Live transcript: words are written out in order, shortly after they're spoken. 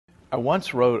I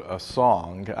once wrote a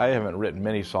song. I haven't written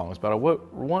many songs, but I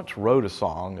once wrote a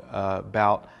song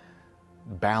about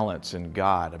balance in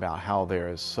God, about how there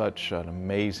is such an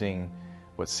amazing,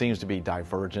 what seems to be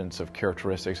divergence of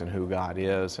characteristics in who God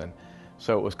is. And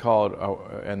so it was called,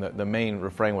 and the main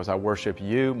refrain was, I worship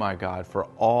you, my God, for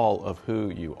all of who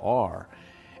you are.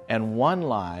 And one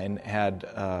line had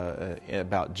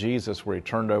about Jesus where he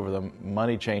turned over the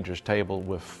money changer's table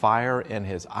with fire in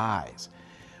his eyes.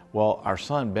 Well, our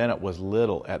son Bennett was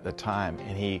little at the time,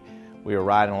 and we were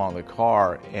riding along the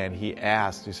car, and he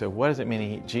asked, he said, what does it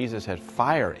mean Jesus had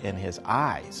fire in his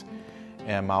eyes?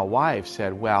 And my wife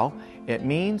said, well, it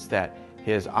means that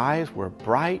his eyes were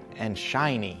bright and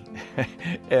shiny.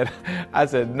 And I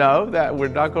said, no, that we're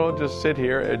not going to just sit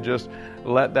here and just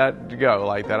let that go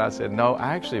like that. I said, no,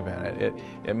 actually, Bennett,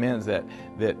 it means that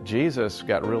Jesus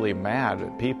got really mad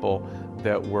at people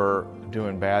that were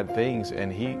doing bad things,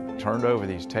 and he turned over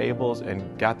these tables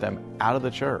and got them out of the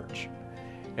church.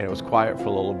 And it was quiet for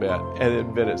a little bit, and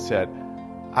then Bennett said,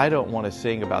 I don't want to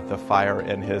sing about the fire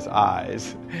in his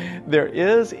eyes. There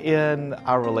is in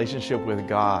our relationship with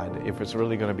God, if it's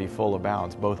really going to be full of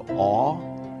balance, both awe,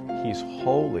 he's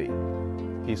holy,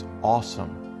 he's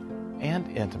awesome, and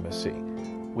intimacy.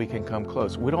 We can come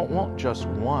close. We don't want just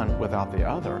one without the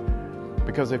other,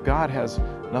 because if God has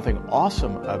nothing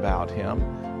awesome about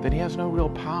him, then he has no real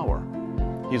power.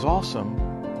 He's awesome,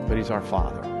 but he's our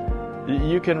Father.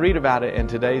 You can read about it in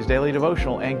today's daily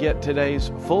devotional and get today's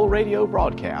full radio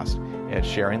broadcast at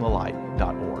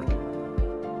sharingthelight.org.